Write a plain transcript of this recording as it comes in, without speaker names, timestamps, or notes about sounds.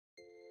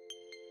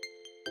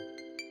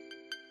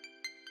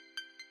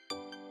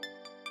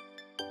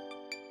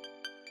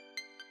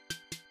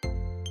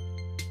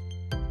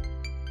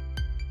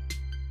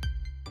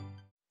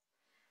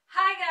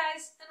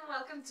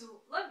welcome to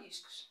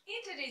Lambisco.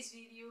 In today's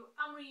video,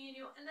 I'm bringing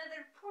you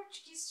another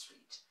Portuguese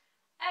street,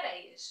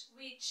 Areias,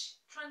 which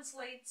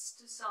translates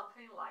to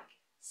something like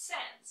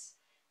SANDS.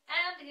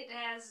 And it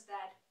has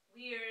that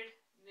weird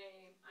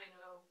name, I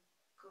know,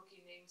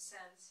 cookie name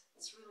SANDS,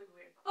 it's really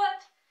weird.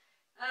 But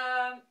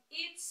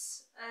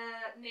it's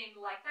named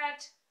like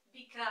that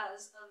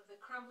because of the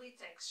crumbly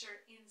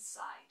texture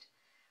inside.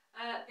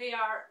 They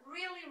are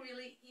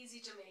really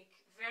easy to make,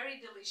 very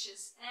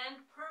delicious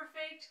and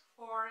perfect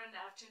for an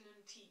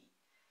afternoon tea.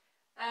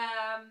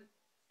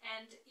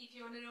 And if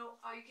you want to know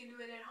how you can do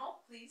it at home,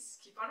 please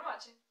keep on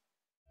watching.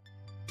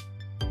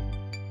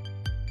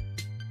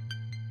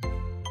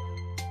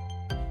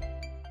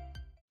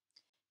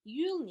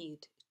 You'll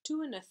need 2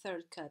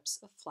 1/3 cups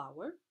of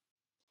flour,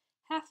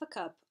 half a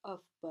cup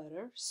of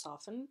butter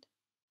softened,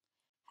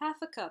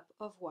 half a cup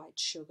of white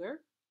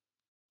sugar,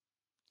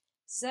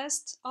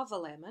 zest of a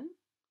lemon,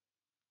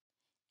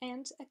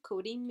 and a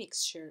coating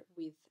mixture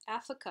with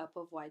half a cup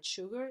of white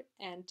sugar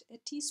and a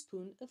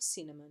teaspoon of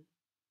cinnamon.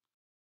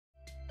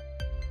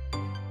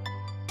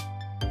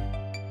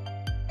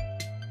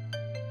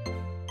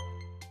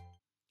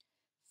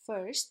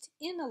 First,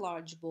 in a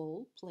large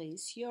bowl,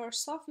 place your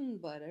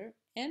softened butter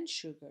and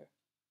sugar.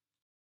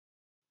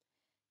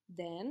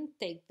 Then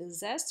take the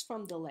zest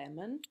from the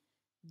lemon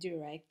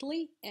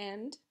directly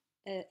and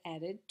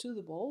add it to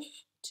the bowl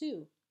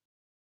too.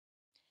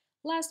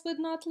 Last but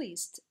not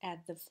least,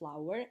 add the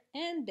flour,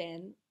 and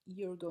then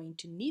you're going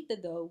to knead the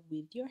dough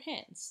with your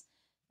hands.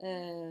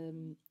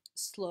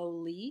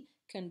 Slowly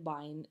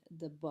combine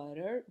the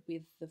butter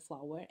with the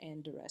flour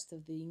and the rest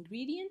of the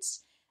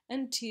ingredients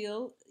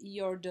until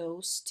your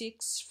dough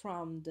sticks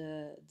from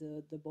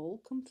the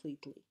bowl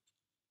completely.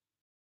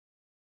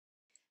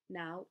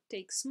 Now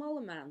take small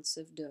amounts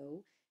of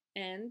dough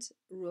and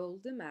roll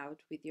them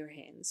out with your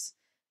hands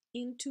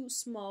into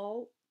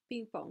small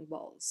ping-pong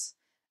balls.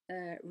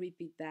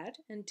 Repeat that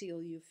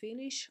until you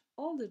finish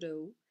all the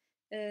dough.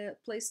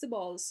 Place the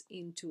balls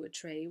into a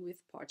tray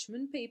with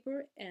parchment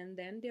paper, and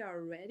then they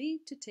are ready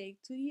to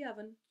take to the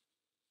oven.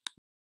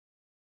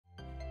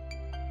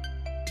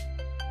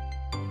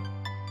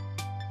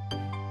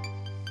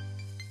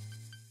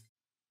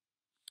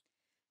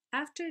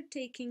 After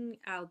taking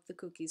out the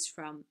cookies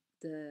from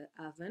the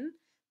oven,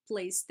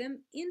 place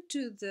them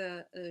into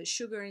the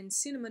sugar and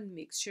cinnamon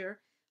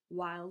mixture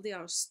while they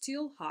are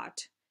still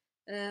hot,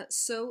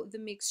 so the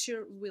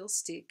mixture will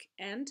stick,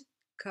 and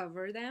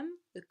cover them,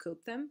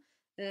 coat them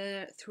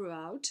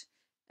throughout,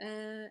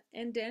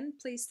 and then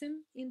place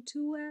them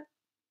into a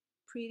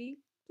pretty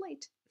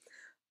plate.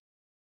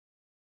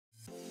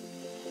 And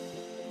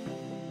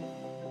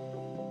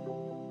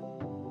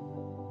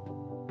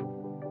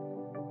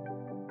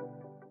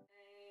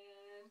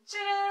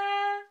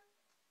ta-da!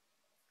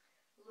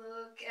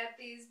 Look at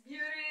these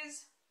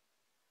beauties.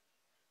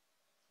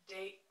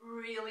 They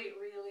really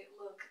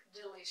look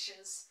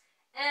delicious,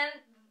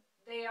 and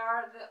they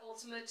are the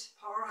ultimate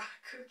power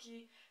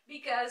cookie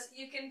because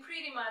you can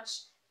pretty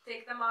much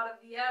take them out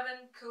of the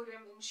oven, coat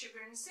them in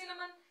sugar and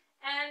cinnamon,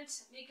 and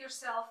make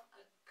yourself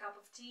a cup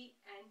of tea,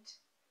 and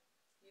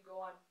you go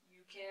on.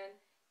 You can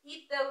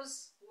eat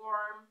those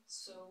warm,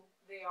 so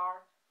they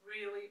are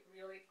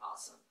really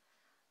awesome.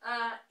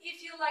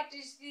 If you like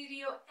this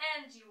video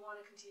and you want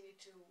to continue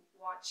to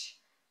watch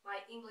my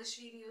English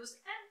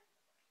videos and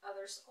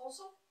others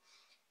also,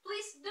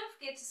 please don't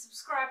forget to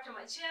subscribe to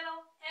my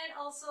channel and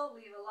also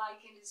leave a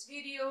like in this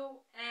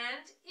video.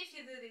 And if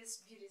you do these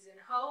beauties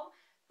at home,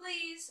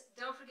 please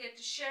don't forget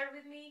to share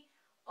with me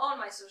on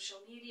my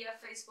social media,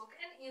 Facebook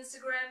and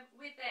Instagram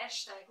with the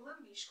hashtag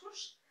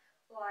Lambiscos,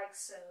 like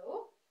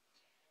so.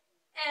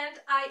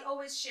 And I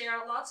always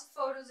share lots of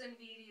photos and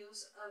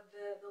videos of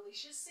the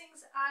delicious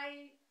things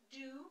I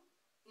do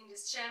in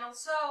this channel,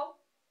 so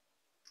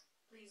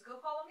please go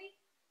follow me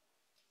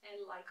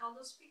and like all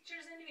those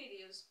pictures and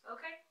videos,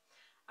 okay?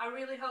 I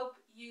really hope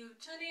you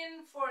tune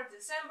in for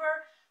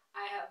December.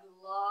 I have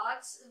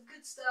lots of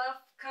good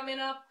stuff coming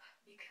up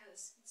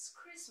because it's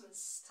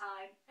Christmas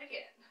time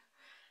again.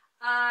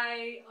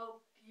 I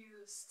hope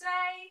you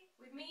stay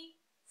with me,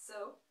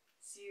 so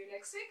see you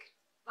next week.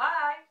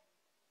 Bye!